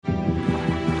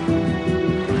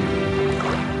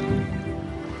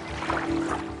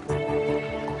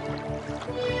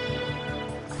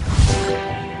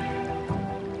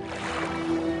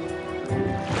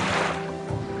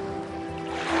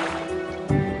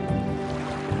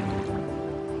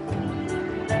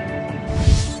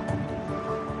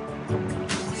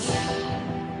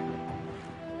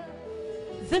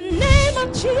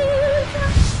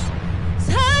Jesus is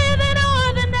higher than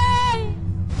all the name.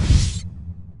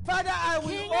 Father, I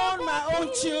will own my own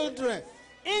children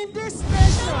in this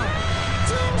nation.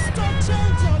 Choose to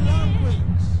change your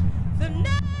language. The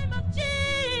name of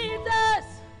Jesus,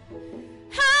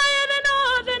 higher than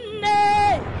all the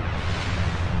name.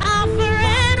 Alpha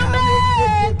and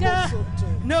Omega,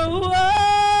 no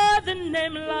other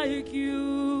name like you.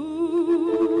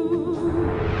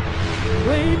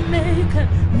 Waymaker,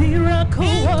 miracle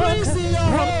worker,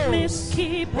 promise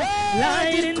keeper,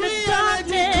 light in the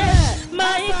darkness.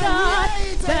 My God,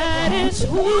 that is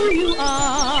who you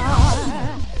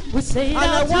are. We say and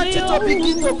I want you to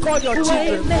begin to call your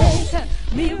children.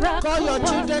 Call your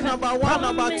children number 1,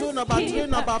 number 2, number 3,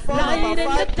 number 4, number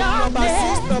 5, number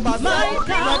 6, number 7,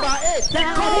 number 8.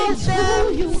 Call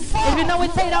them. If you know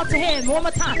it, say it out to him one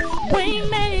more time.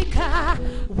 Waymaker,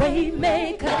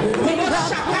 waymaker,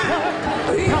 miracle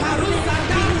worker, promise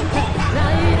keeper,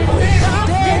 light in the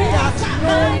darkness.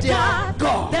 My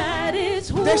God, that is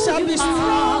who They shall be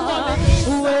strong on the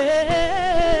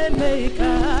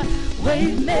waymaker,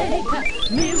 waymaker,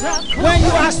 miracle. When you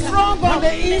are strong on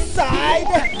the inside,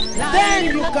 then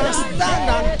you can stand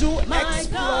and do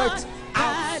exploits.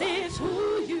 That is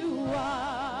who you are.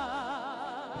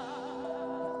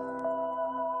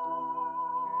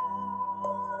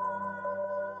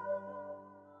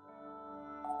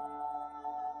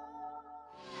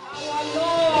 Our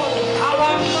Lord,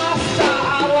 our Master,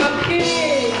 our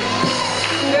King,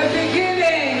 the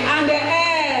beginning and the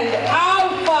end,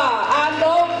 Alpha and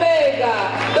Omega,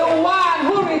 the one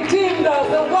who redeemed us,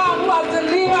 the one who has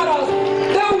delivered us,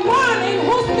 the one in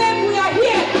whose name we are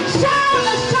here. Shout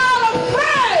a shout of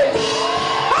praise!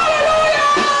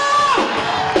 Hallelujah!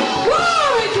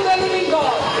 Glory to the living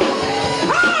God.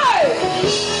 Hey!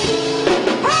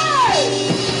 Hey!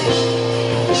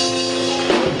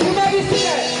 You may be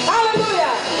seated.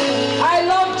 Hallelujah! I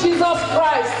love Jesus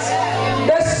Christ,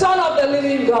 the Son of the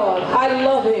living God. I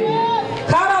love him.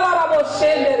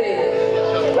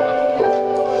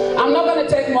 I'm not going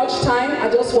to take much time. I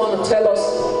just want to tell us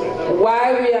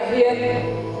why we are here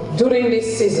during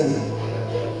this season.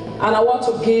 And I want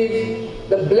to give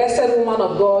the blessed woman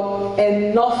of God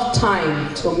enough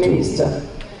time to minister.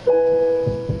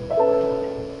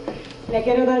 Le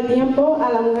quiero dar tiempo a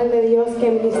la mujer de Dios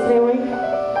que ministre hoy.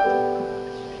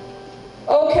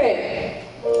 Okay.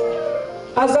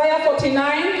 Isaiah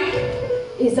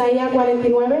 49, Isaías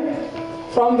 49,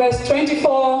 from verse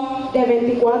 24 de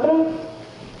 24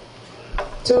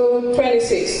 to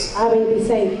 26. a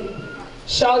 26.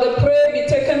 Shall the prey be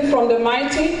taken from the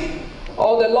mighty,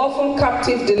 or the lawful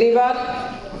captive delivered?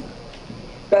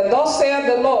 But thus saith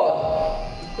the Lord,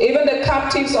 even the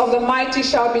captives of the mighty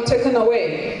shall be taken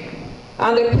away,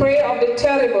 and the prey of the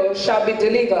terrible shall be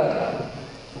delivered.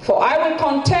 For I will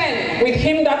contend with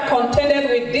him that contendeth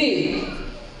with thee,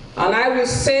 and I will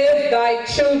save thy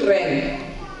children.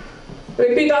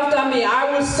 Repeat after me.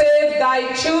 I will save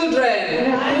thy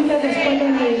children. Repite después de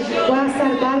mí, voy a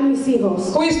salvar mis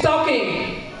hijos. Who is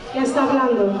talking? ¿Quién está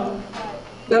hablando?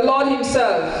 The Lord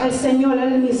himself. El Señor,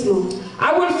 Él mismo.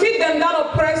 I will feed them that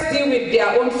oppress thee with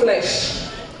their own flesh,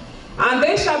 and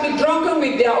they shall be drunken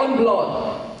with their own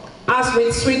blood, as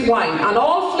with sweet wine. And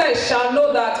all flesh shall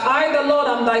know that I, the Lord,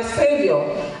 am thy Savior,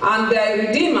 and thy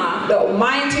Redeemer, the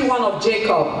Mighty One of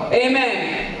Jacob.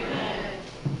 Amen.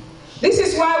 This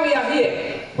is why we are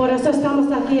here. Por eso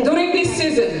estamos aquí During this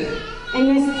season.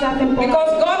 en esta temporada.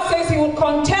 Because God says he will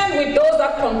contend with those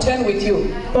that contend with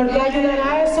you. Porque ayudará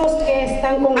a esos que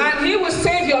están con And he will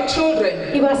save your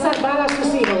children. y va a salvar a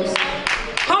sus hijos.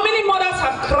 How many mothers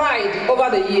have cried over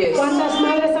the years? ¿Cuántas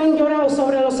madres han llorado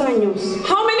sobre los años?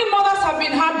 How many mothers have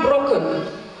been heartbroken?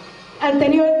 Han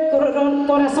tenido el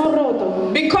corazón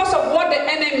roto. Because of what the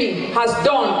enemy has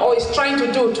done or is trying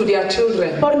to do to their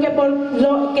children. Porque por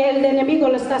lo que el enemigo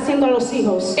le está haciendo a los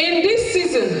hijos. In this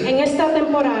season, En esta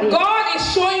temporada, God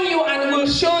is showing you and will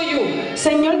show you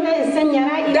Señor te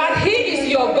enseñará y that he is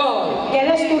your God. que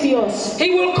Él es tu Dios.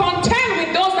 He will contend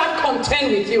with those that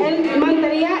contend with you. Él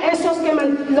mantendría esos que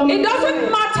lo It doesn't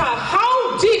matter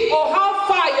how deep or how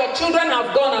far your children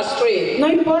have gone astray. No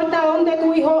importa dónde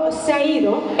tu hijo se ha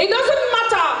ido. It doesn't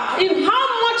matter in how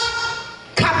much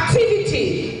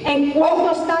captivity En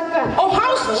cuánto está or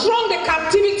how strong the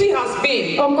captivity has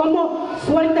been. o cómo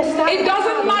fuerte está. It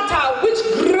doesn't matter which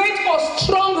great or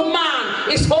strong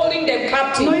man is holding them No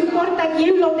captive. importa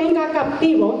quién lo tenga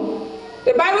captivo.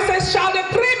 The Bible says, shall the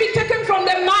prey be taken from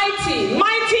the mighty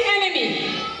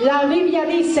enemy, La Biblia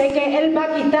dice que Él va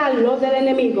a quitarlo del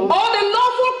enemigo. or the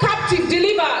lawful captive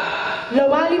delivered? Lo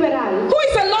va a liberar. Who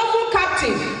is a lawful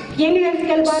captive? ¿Quién es el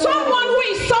que él va a Someone who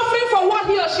is suffering for what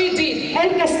he or she did. El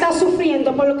que está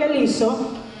sufriendo por lo que él hizo.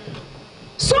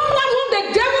 Someone whom the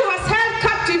devil has held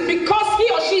captive because he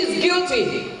or she is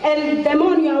guilty. El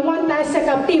demonio aguanta a ese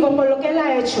captivo por lo que él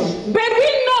ha hecho. But we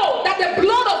know that the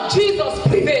blood of Jesus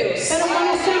prevails. Pero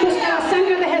conocemos que la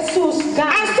sangre de Jesús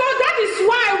gana. And so that is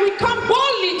why we come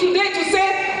boldly today to say,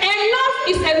 enough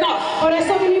is enough. Por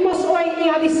eso venimos hoy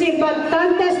a decir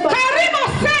bastantes Queremos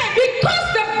say, because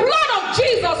the blood of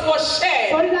Jesus was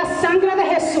shed por la sangre de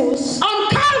Jesús on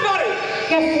Calvary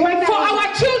que fue for our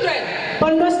children. por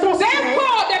nuestros hijos.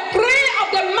 Therefore, the prayer of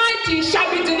the mighty shall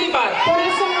be delivered. Por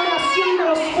eso la oración de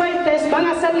los fuertes van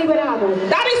a ser liberados.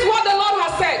 That is what the Lord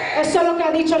has said. Eso es lo que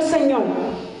ha dicho el Señor.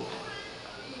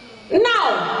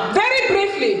 Now, very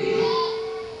briefly,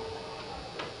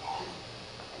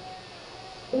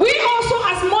 we also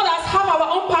as mothers have our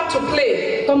own part to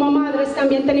play. Como madres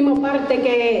también tenemos parte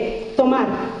que tomar.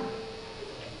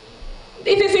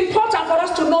 It is important for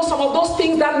us to know some of those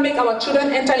things that make our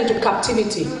children enter into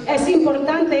captivity. Es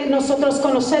importante nosotros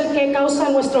conocer qué causa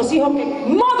a nuestros hijos que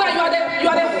Mother, you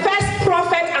are the first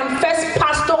prophet and first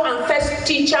pastor and first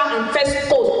teacher and first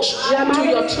coach la to madre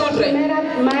your es la children. primera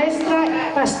maestra,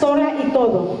 pastora y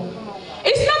todo.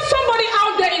 It's not somebody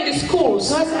out there in the schools.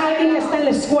 No es alguien que está en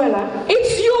la escuela,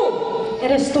 It's you.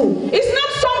 eres tú. It's not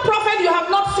some prophet you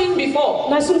have not seen before.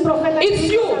 No es un profeta que It's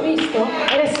tú you. no has visto,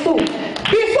 eres tú.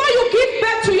 Before you give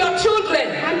birth to your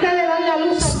children, Antes de darle a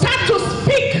luz, start to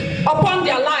speak upon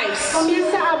their lives.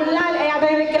 comienza a hablar y a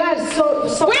declarar sobre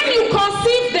When you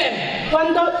conceive them,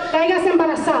 cuando caigas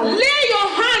embarazada. lay your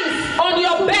hands on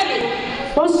your belly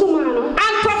Pon su mano,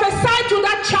 and prophesy to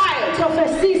that child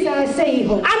profetiza a ese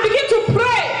hijo and begin to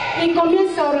pray y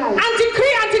comienza a orar, and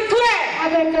decree and declare, a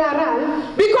declarar,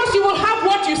 because you will have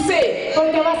what you say.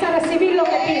 porque vas a recibir lo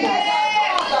que pidas.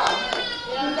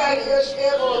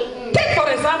 Take for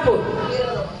example,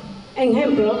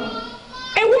 Ejemplo,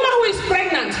 a woman who is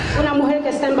pregnant, una mujer que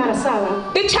está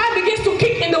embarazada, the child begins to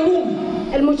kick in the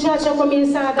womb, el muchacho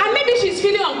comienza and maybe she's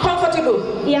feeling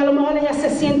uncomfortable. y a lo mejor ella se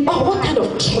siente, Oh, what kind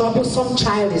of troublesome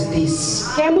child is this?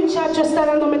 ¿qué muchacho está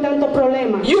dándome tanto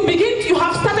problema? You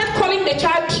have started calling the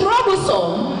child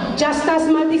troublesome. Ya estás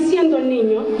maldiciendo al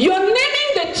niño, You're naming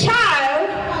the child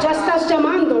ya estás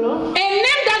llamándolo a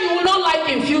name that you will not like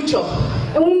in future.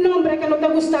 un nombre que no te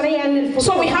gustaría en el futuro.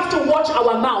 So we have to watch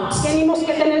our mouths. Tenemos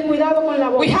que tener cuidado con la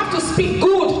boca. We have to speak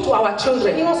good to our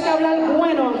children Tenemos que hablar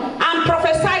bueno, and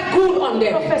prophesy good on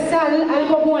them. profesar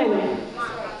algo bueno.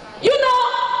 You know,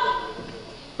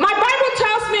 my Bible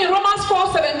tells me in Romans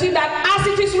 4:17 that as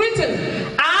it is written,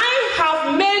 I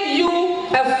have made you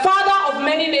a father of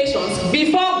many nations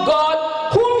before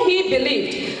God whom he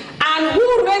believed, and who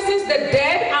raises the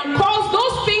dead and calls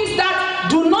those things that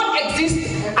do not exist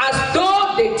as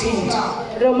though they did.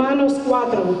 Romanos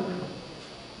 4.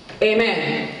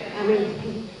 Amen.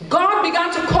 Amén. God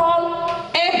began to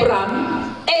call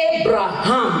Abraham,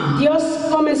 Dios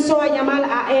comenzó a llamar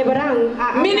a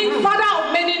Abraham, meaning father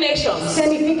of many nations.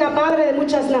 significa padre de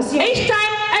muchas naciones. Each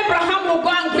time Abraham will go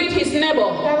and greet his neighbor,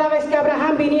 Cada vez que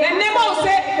Abraham viniera, the neighbor will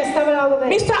say, que estaba al lado de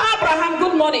él, Mr. Abraham,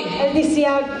 good morning. él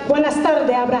decía, buenas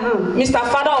tardes, Abraham. Mr.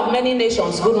 Father of many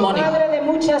nations, good morning. Padre de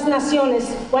muchas naciones,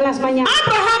 buenas mañanas.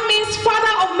 Abraham means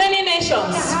father of many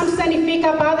nations. Abraham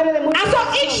significa padre de muchas And so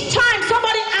naciones. each time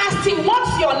somebody asked him,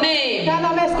 what's your name?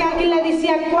 Cada vez que alguien le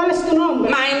decía, ¿cuál es tu nombre?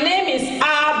 My name is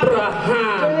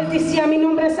Abraham. Él decía, mi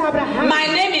nombre es Abraham. My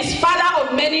name is father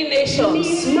of many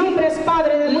nations. Mi nombre es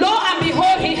padre de muchas Lo and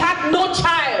behold, he had no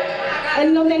child.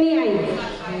 Él no tenía hijos.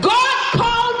 God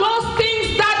called those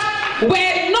things that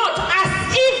were not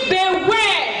as if they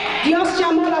were. Dios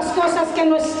llamó las cosas que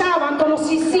no estaban como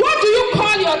si sí. What do you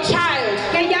call your child?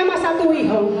 ¿Qué llamas a tu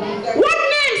hijo? What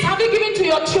names have you given to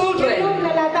your ¿Qué children?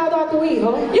 nombre le has dado a tu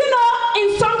hijo? You know,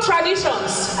 in some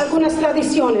traditions, Algunas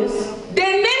tradiciones.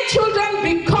 they name children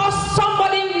because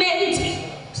somebody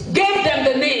gave them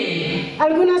the name.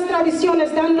 Algunas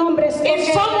tradiciones dan nombres.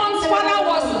 If someone's father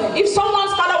was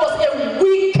a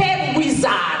wicked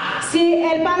wizard, Si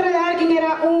el padre de alguien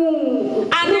era un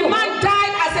and the brujo, man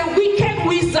died as a wicked y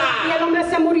wizard, el hombre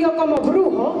se murió como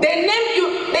brujo, they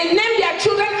name their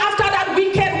children after that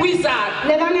wicked wizard.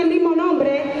 le dan el mismo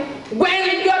nombre.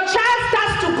 When your child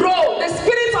starts to grow, the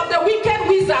spirit of the wicked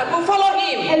wizard will follow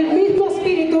him. El mismo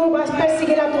espíritu va a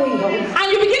perseguir a tu hijo. And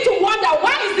you begin to wonder,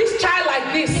 why is this child like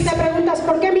Y this? te preguntas,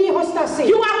 ¿por qué mi hijo está así?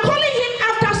 You are calling him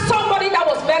after somebody that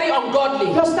was very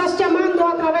ungodly. Lo estás llamando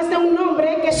a través de un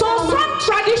nombre que So some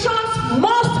traditions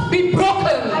must be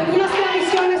broken. algunas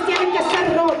tradiciones tienen que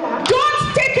ser rotas.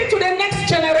 Don't take it to the next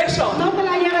generation. No te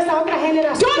la lleves a otra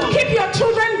generación. Don't keep your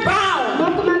children bound.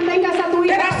 No te mantengas a tu hijo.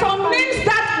 There are some names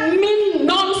that mean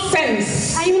nonsense.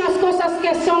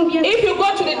 son bien. If you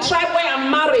go to the tribe where I'm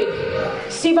married,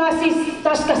 Si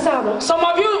estás casado. some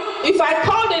of you, if I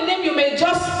call the name, you may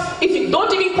just, if you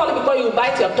don't even call it because you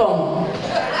bite your tongue.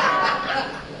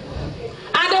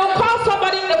 And they will call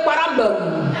somebody a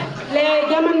quarambum. Le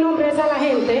llaman nombres a la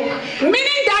gente.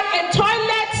 Meaning that a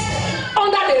toilet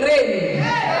under the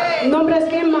rain. Nombres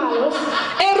bien malos.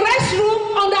 A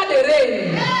restroom under the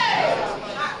rain.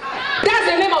 That's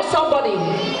the name of somebody.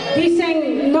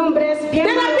 Dicen nombres bien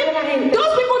There are malos de la people, gente.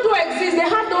 those people do exist. They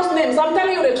have those names. I'm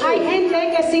telling you the Hay truth.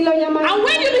 gente que sí lo llaman. And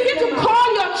when you begin to call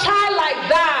your child like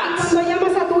that, Cuando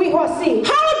llamas a tu hijo así,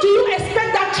 how do you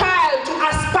expect that child to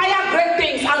aspire great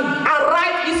things and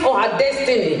arrive his or her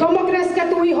destiny? ¿cómo crees que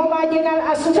tu hijo va a llegar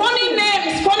a su Funny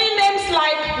names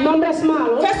like, nombres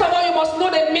malos? first of all, you must know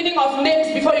the meaning of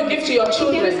names before you give to your Tienes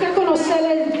children. que conocer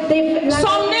la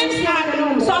Some diferencia de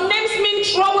nombres. mean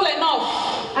trouble enough.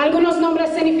 Algunos nombres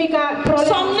significan problemas.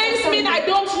 Some names mean I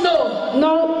don't know.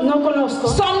 No conozco.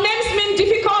 Some names mean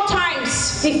difficult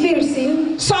times.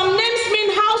 Difícil. Some names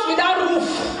mean house without roof.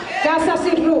 Casa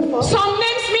sin rufo. Some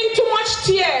names mean too much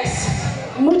tears.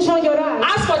 Mucho llorar.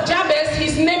 As for Jabez,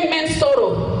 his name meant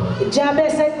sorrow. Ya a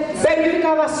veces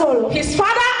significaba solo. His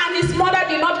father and his mother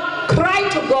did not cry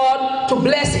to God to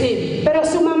bless him. Pero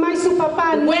su mamá y su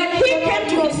papá no When he came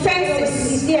to his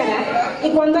senses, hiciera. Y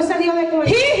cuando se dio de cuenta,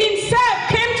 he himself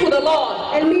came to the Lord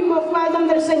él mismo fue a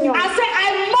donde el Señor. and said,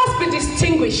 I must be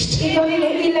distinguished. Y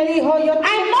le dijo, yo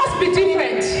I must be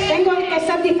different. tengo que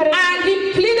ser diferente. And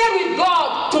he pleaded with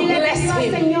God to Y le bless pidió al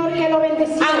him. Señor que lo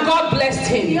bendeciera. And God blessed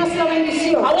him. Dios lo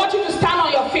bendició. I want you to stand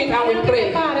on your feet and we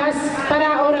pray. Paras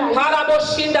para orar.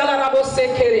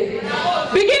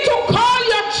 Begin to call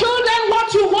your children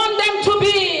what you want them to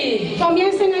be.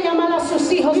 Comiencen a llamar a sus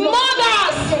hijos.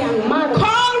 Mothers, Sean madres.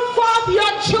 call forth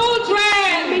your children.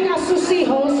 Llamen a sus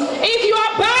hijos. If you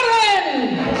are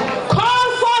barren, call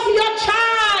forth your Si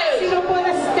child. no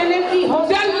puedes tener hijos,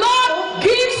 The Lord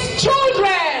gives el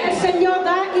children. Señor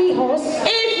da hijos.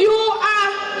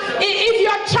 If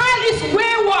your child is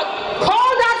wayward,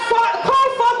 call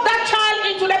forth that child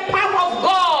into the path of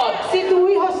God. Si tu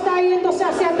hijo está yéndose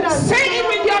hacia atrás, Say it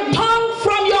with your tongue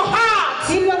from your heart.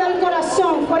 dilo del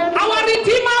corazón. Fuera de Our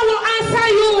Redeemer will answer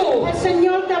you. el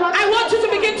Señor te va a I want you to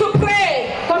begin to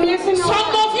pray. comiencen a Some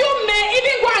orar. of you may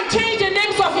even go and change the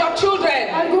names of your children.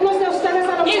 Algunos de ustedes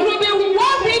a lo It will mejor be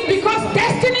worth it because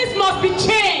destinies must be porque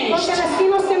changed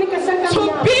destinos tienen que ser to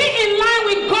cambiados be in line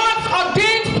with God's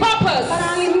ordained purpose.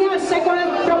 para alinearse con el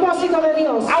propósito de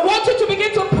Dios. I want you to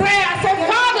begin to pray and say,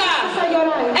 Father, A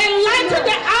llorar. enlighten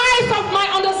the eyes of my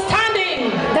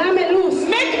understanding. Dame luz.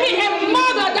 Make me a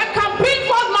mother that can bring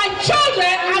forth my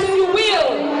children as you will.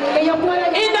 Que yo pueda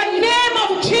In the name of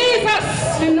Jesus.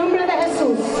 en el nombre de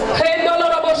Jesús.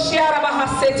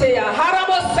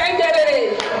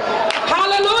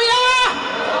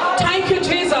 Hallelujah. Thank you,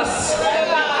 Jesus.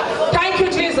 Thank you,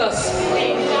 Jesus.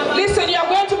 Listen,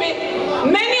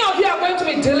 many of you are going to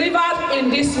be delivered in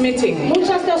this meeting.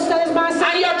 Muchas de ustedes van a ser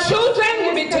And your children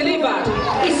will be delivered.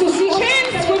 y sus hijos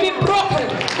Chains will be broken.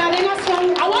 cadenas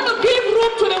son I want to give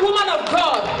room to the woman of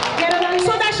God quiero darle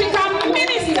so that she can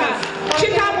minister, she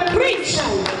can preach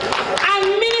and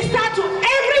minister to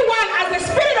everyone as the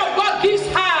Spirit of God gives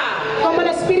her como el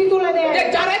Espíritu le the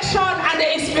dé direction and the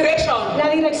inspiration. la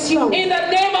dirección. In the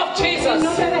name of Jesus. En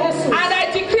nombre de Jesús. And I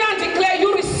decree and declare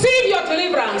you receive your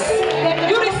deliverance.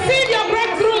 You receive your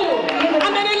breakthrough.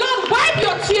 And may the Lord wipe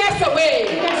your tears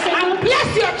away and bless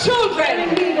your children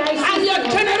and your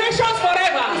generations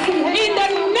forever. In the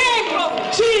name of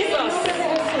Jesus.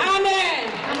 Amen.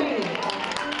 Amén.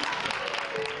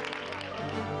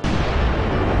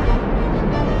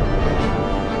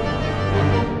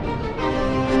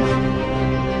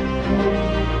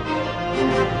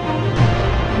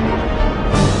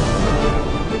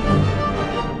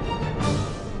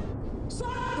 So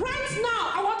right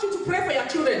now, I want you to pray for your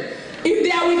children. If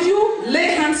they are with you,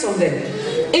 lay hands on them.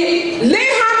 Lay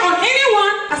hand on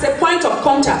anyone as a point of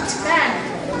contact.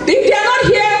 If they are not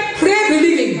here, pray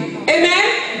believing.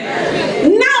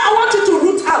 Amen? Now I want you to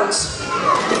root out.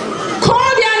 Call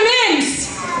their names.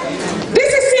 This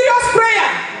is serious prayer.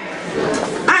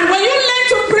 And when you learn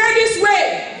to pray this way,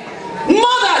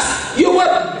 mothers, you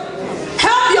will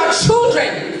help your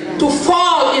children to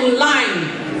fall in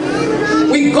line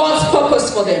with God's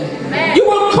purpose for them. You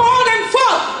will call them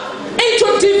forth into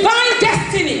divine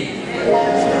destiny.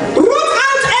 Root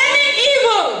out any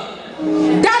evil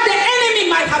that the enemy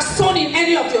might have sown in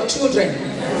any of your children.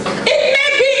 It may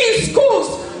be in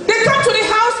schools. They come to the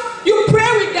house, you pray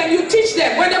with them, you teach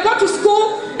them. When they go to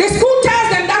school, the school tells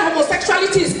them that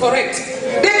homosexuality is correct.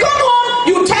 They come home,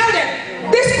 you tell them.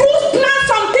 The schools plant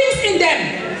some things in them,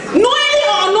 knowingly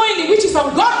or unknowingly, which is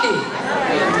ungodly.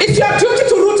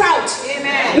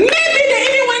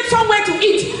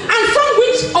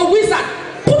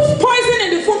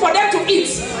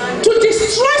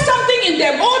 in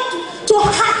them or to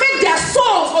affect their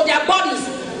souls or their bodies,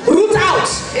 root out.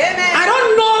 Amen. I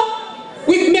don't know.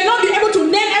 We may not be able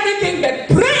to name everything, but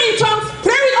pray in tongues,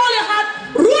 pray with all your heart,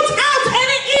 root out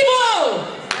any evil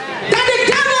that the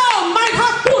devil might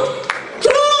have put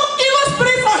through evil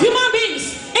spirits or human beings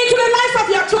into the lives of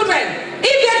your children.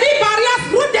 If there be barriers,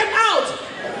 root them out.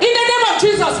 In the name of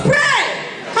Jesus, pray.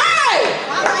 Hi.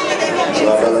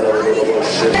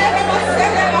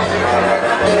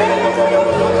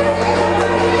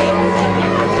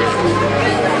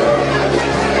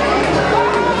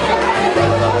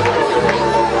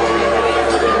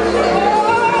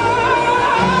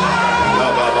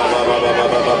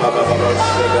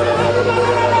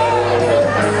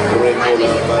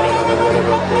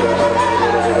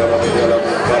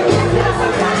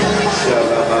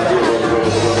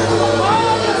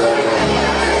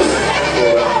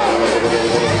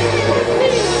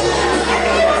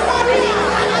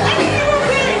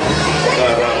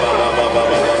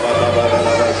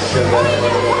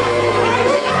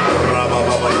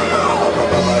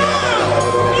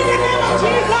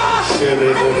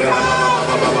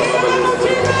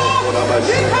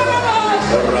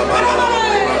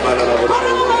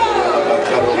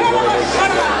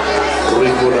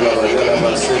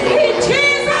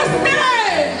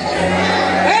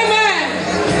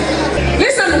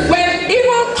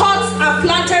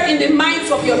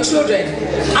 Of your children,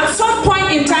 at some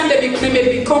point in time they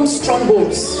may become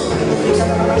strongholds.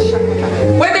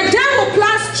 When the devil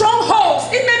plants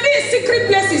strongholds, it may be in secret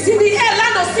places, in the air,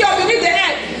 land or sea, or beneath the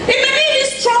earth. It may be in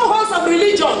strongholds of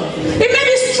religion. It may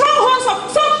be strongholds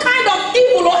of some kind of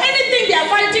evil or anything they are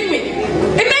fighting with.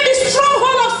 It may be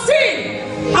stronghold of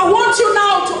sin. I want you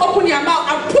now to open your mouth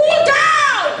and pull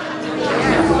down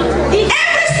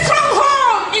every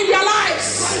stronghold in their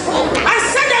lives and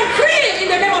set them free in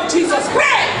the name of Jesus. Pray.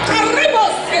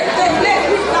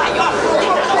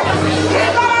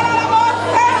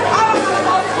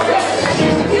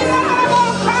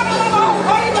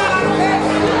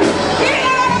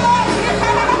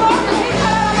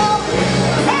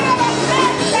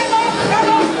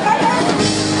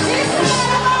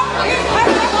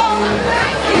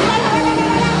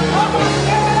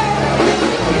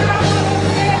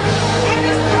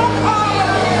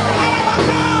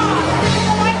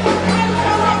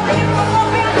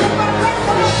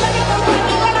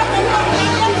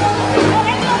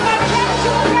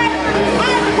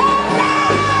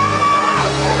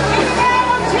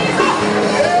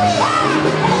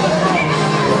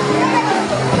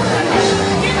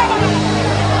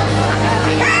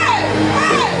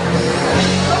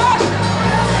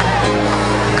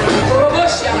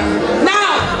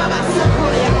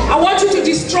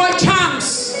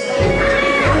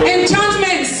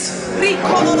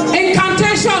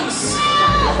 Incantations,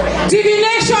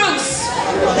 divinations,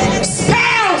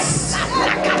 spells,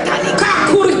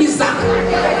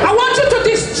 I want you to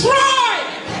destroy,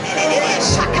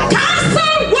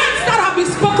 cancel words that have been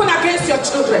spoken against your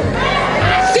children,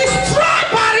 destroy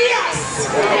barriers,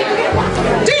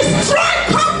 destroy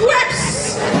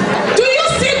cobwebs. Do you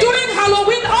see during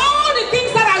Halloween all the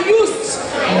things that are used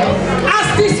as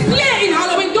display in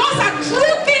Halloween? Those are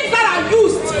true things that are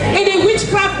used in the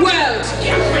witchcraft world.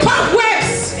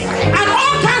 Cobwebs and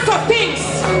all kinds of things.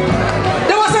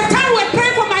 There was a time we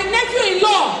prayed for my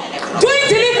nephew-in-law, doing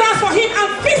deliverance for him, and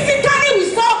physically we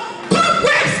saw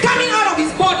cobwebs coming out of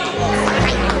his body,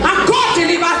 and God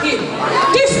delivered him.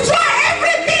 Destroy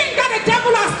everything that the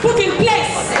devil has put in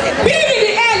place, be it in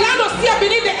the air, land or sea, or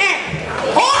beneath the earth,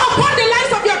 or upon the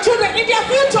lives of your children, in their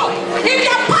future, in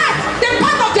their path, the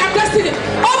path of their destiny.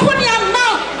 Open your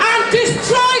mouth and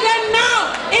destroy them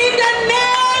now in the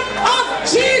name of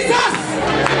Jesus.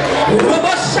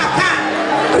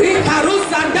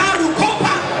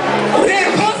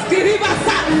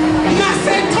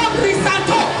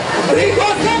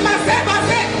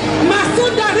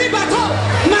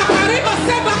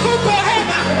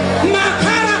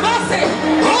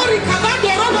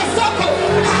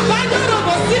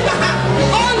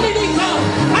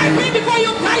 I pray before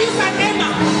you, Pius and Emma,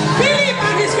 Philip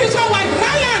and his future wife,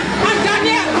 Ryan and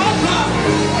Daniel, oh God,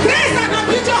 Grace and her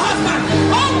future husband,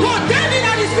 oh God, David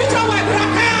and his future wife,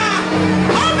 Raka,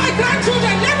 all my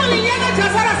grandchildren, Lemon, Liliana,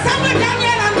 Jazara, Samuel,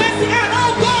 Daniel, and Mercy, and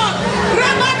oh God,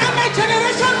 Raman and my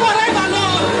generation forever,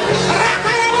 Lord.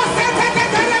 Raka, Rabo, Sete,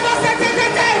 Rabo, Sete,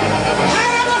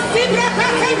 Harabo, Sibra,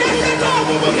 Kate, Seto,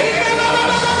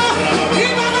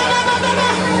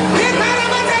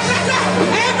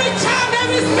 every child,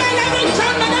 every spell, every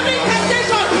enchantment, every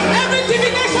incantation, every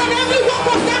divination, every work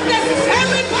of darkness,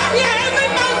 every barrier, every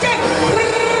mountain,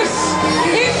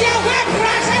 in their way,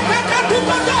 crash,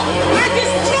 I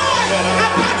destroy,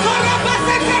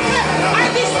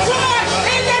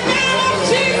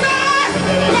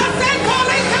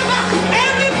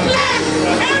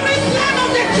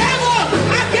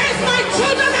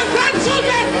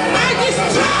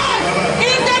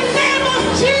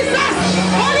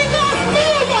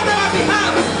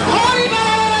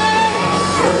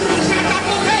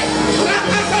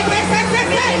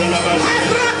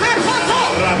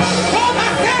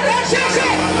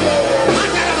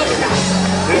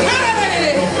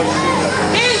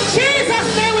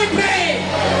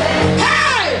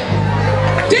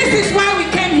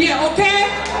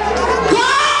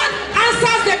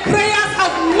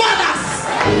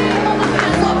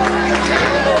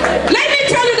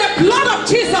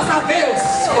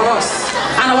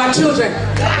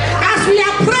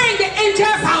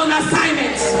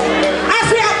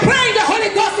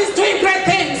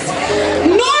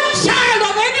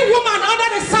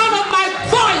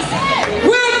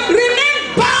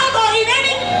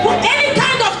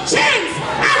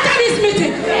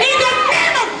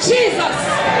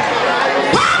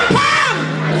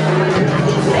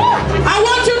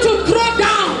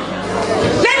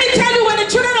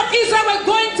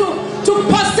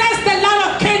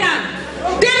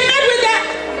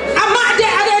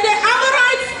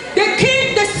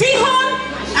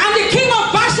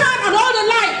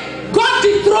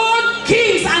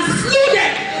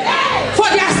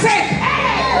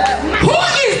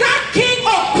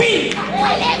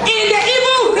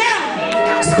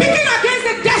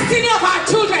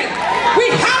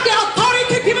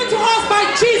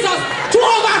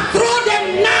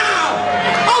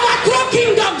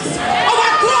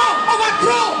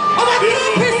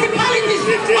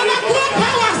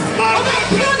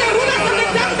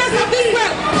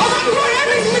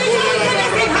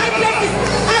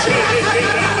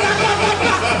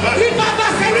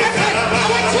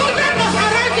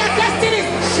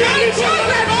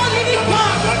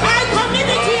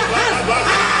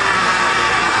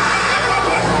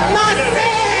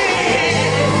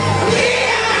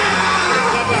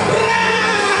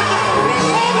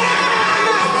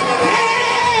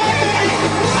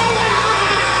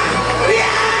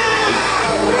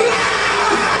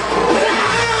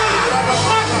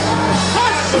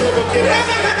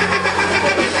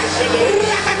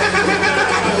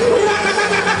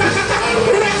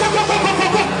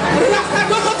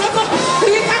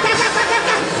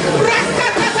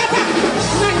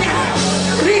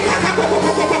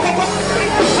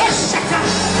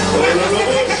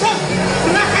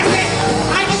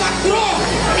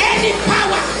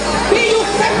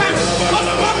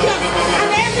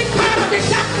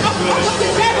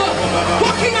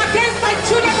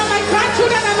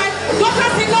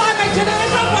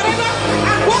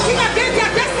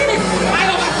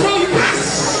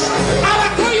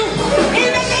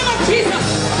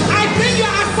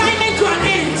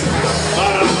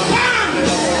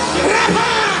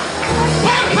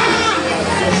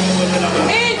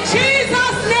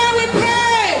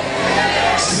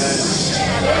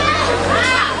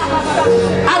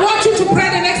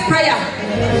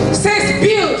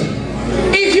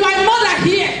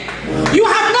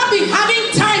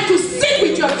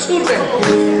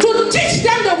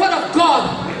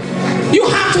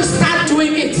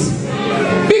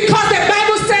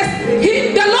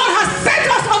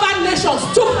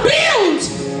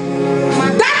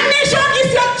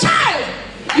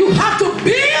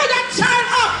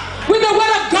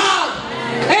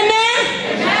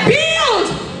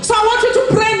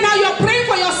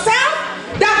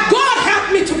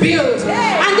 build.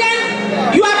 And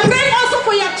then you are praying also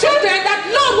for your children that,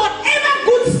 Lord, whatever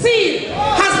good seed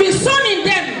has been sown in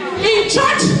them, in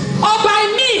church or by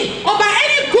me or by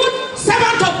any good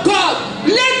servant of God,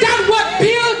 let that word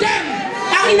build them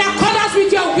in accordance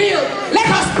with your will. Let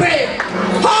us pray.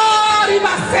 Oh,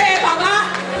 Ribase,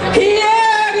 Baba.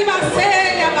 Here,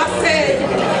 Ribase, Yabase.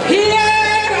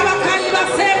 Here, Rabaka,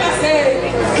 Ribase, Base.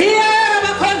 Here,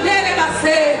 Rabakonde,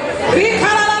 Rebase.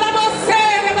 Rikarabase,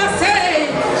 Rebase.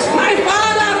 My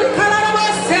Father,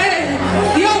 Rikarabase.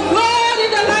 Your word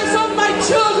in the lives of my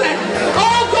children.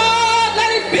 Oh God,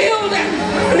 let it build them.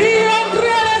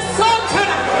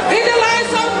 In the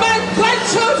lives of my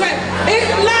grandchildren. In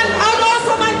the land and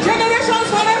also my generations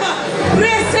forever.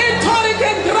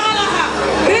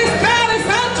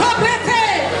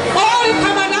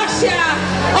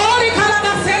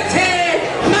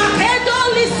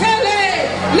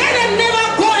 Let them never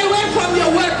go away from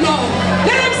your word, Lord.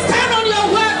 Let them stand on your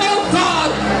word, oh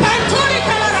God.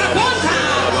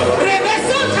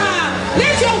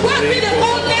 Let your word be the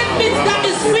only meat that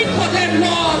is sweet for them,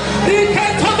 Lord.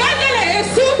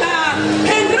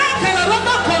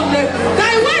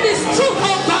 Thy word is true,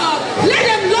 oh God. Let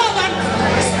them love and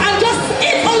just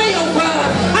eat only your word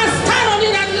and stand on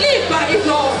it and live by it,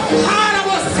 Lord.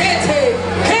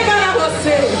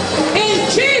 In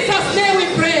Jesus' name we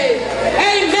pray.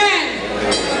 Amen.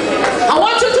 I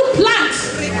want you to plant.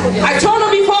 I told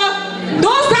you before,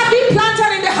 those that be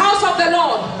planted in the house of the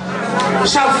Lord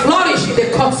shall flourish in the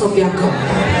courts of their God.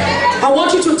 I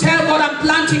want you to tell God, I'm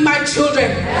planting my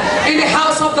children in the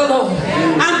house of the Lord.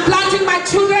 I'm planting my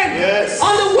children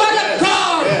on the word of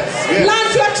God.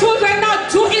 Plant your children now.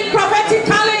 Do it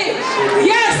prophetically.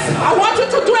 Yes, I want you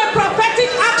to do a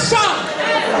prophetic action.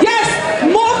 Yes,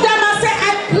 move them and say,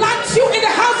 I plant you in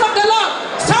the house of the Lord.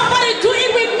 Somebody do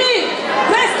it with me.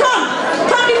 Let's come.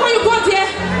 Come before you go there.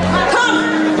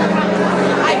 Come.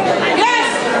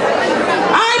 Yes,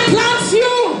 I plant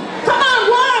you. Come on,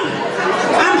 one.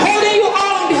 I'm holding you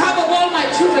all on behalf of all my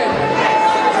children.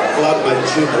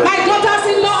 My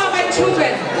daughters-in-law are my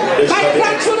children. My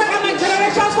grandchildren are my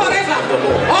generations forever.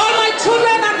 All my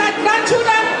children and my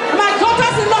grandchildren, my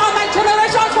daughters-in-law are my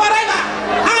generations forever.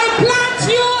 I plant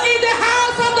you in the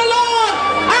house of the Lord.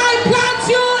 I plant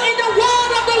you in the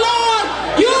word of the Lord.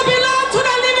 You belong to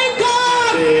the living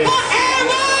God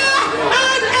forever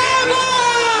and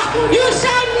ever. You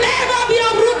shall never be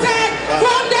uprooted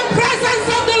from the presence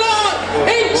of the Lord.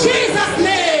 In Jesus'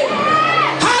 name.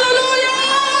 Hallelujah.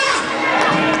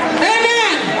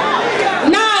 Amen.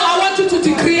 Now I want you to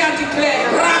decree and declare.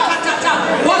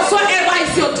 Whatsoever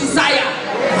is your desire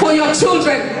for your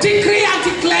children, decree and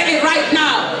declare it right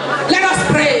now. Let us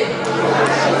pray.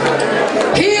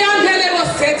 Here and there was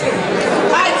setting.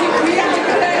 I decree and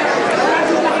declare.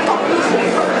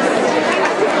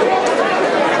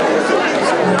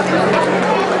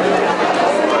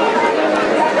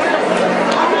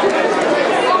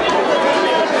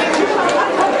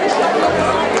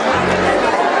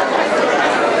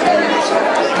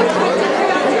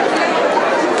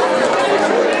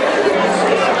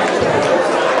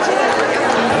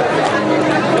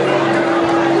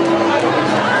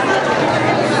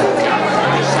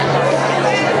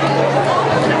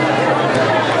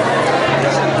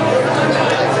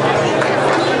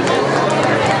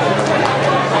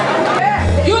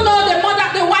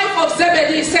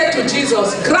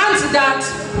 Grant that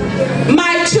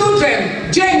my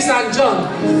children, James and John,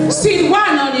 sit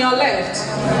one on your left,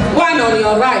 one on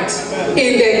your right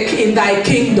in thy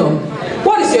kingdom.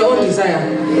 What is your own desire?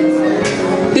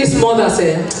 This mother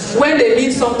said, when they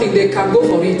need something, they can go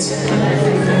for it.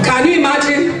 Can you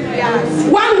imagine? Yes.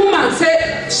 One woman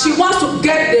said she wants to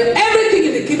get everything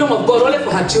in the kingdom of God only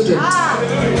for her children.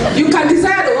 You can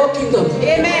desire the whole kingdom.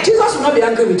 Amen. Jesus will not be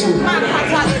angry with you. Then I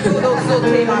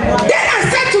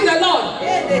said to the Lord,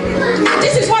 and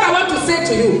this is what I want to say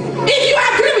to you. If you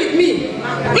agree with me,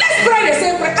 let's pray the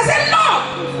same prayer. I said, Lord,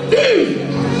 the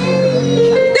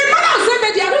mother of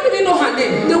Zebedee, I don't even know her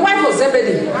name, the wife of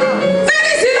Zebedee,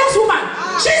 very serious woman.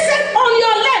 She said, on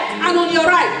your left and on your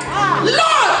right,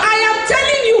 Lord, I am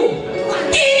telling you,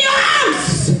 in your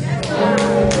arms.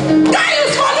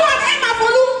 Gaius Folu and Emma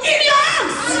Folu, in your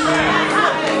arms.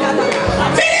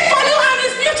 Philip Folu and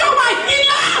his future wife, in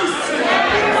your arms.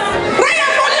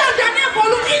 Ryan Folu and Daniel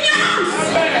Folu, in your arms.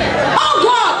 Oh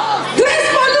God, Grace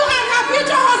Folu and her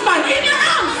future husband, in your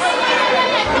arms.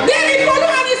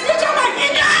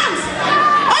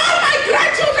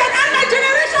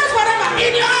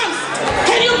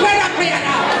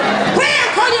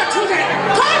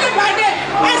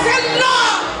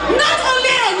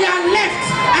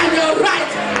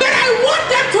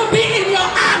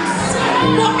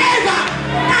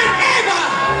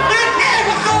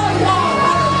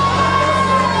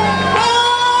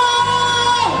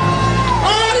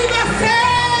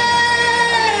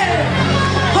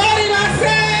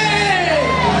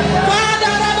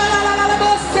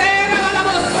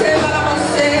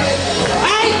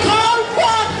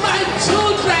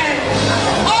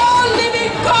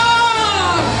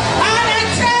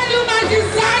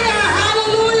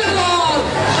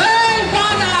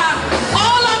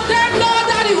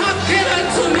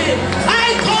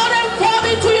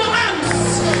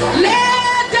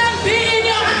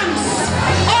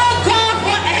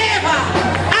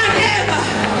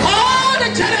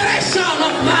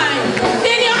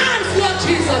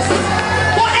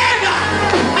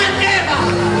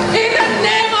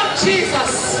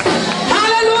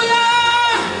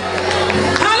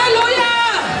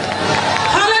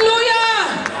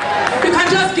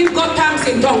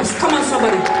 Come on,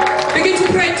 somebody. Begin to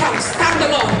pray in tongues. Thank the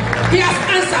Lord. He has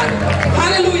answered.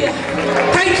 Hallelujah.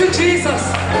 Thank you, Jesus.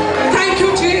 Thank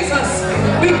you, Jesus.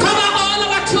 We cover all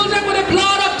our children with the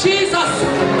blood of Jesus.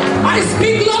 I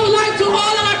speak long life to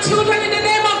all our children in the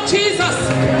name of Jesus.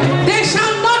 They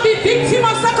shall not be victims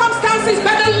of circumstances,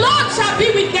 but the Lord shall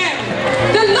be with them.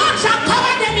 The Lord shall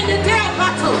cover them in the day of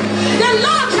battle. The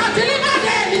Lord shall deliver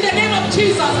them in the name of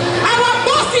Jesus. Our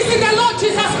boast is in the Lord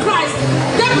Jesus Christ.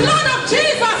 The blood of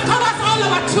Jesus covers all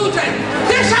our children.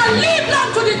 They shall live long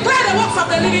to declare the works of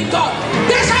the living God.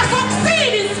 They shall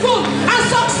succeed in school and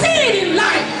succeed in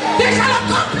life. They shall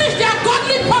accomplish their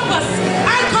godly purpose.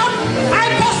 I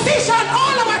position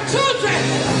all our children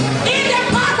in the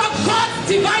path of God's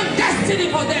divine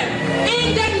destiny for them.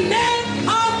 In the name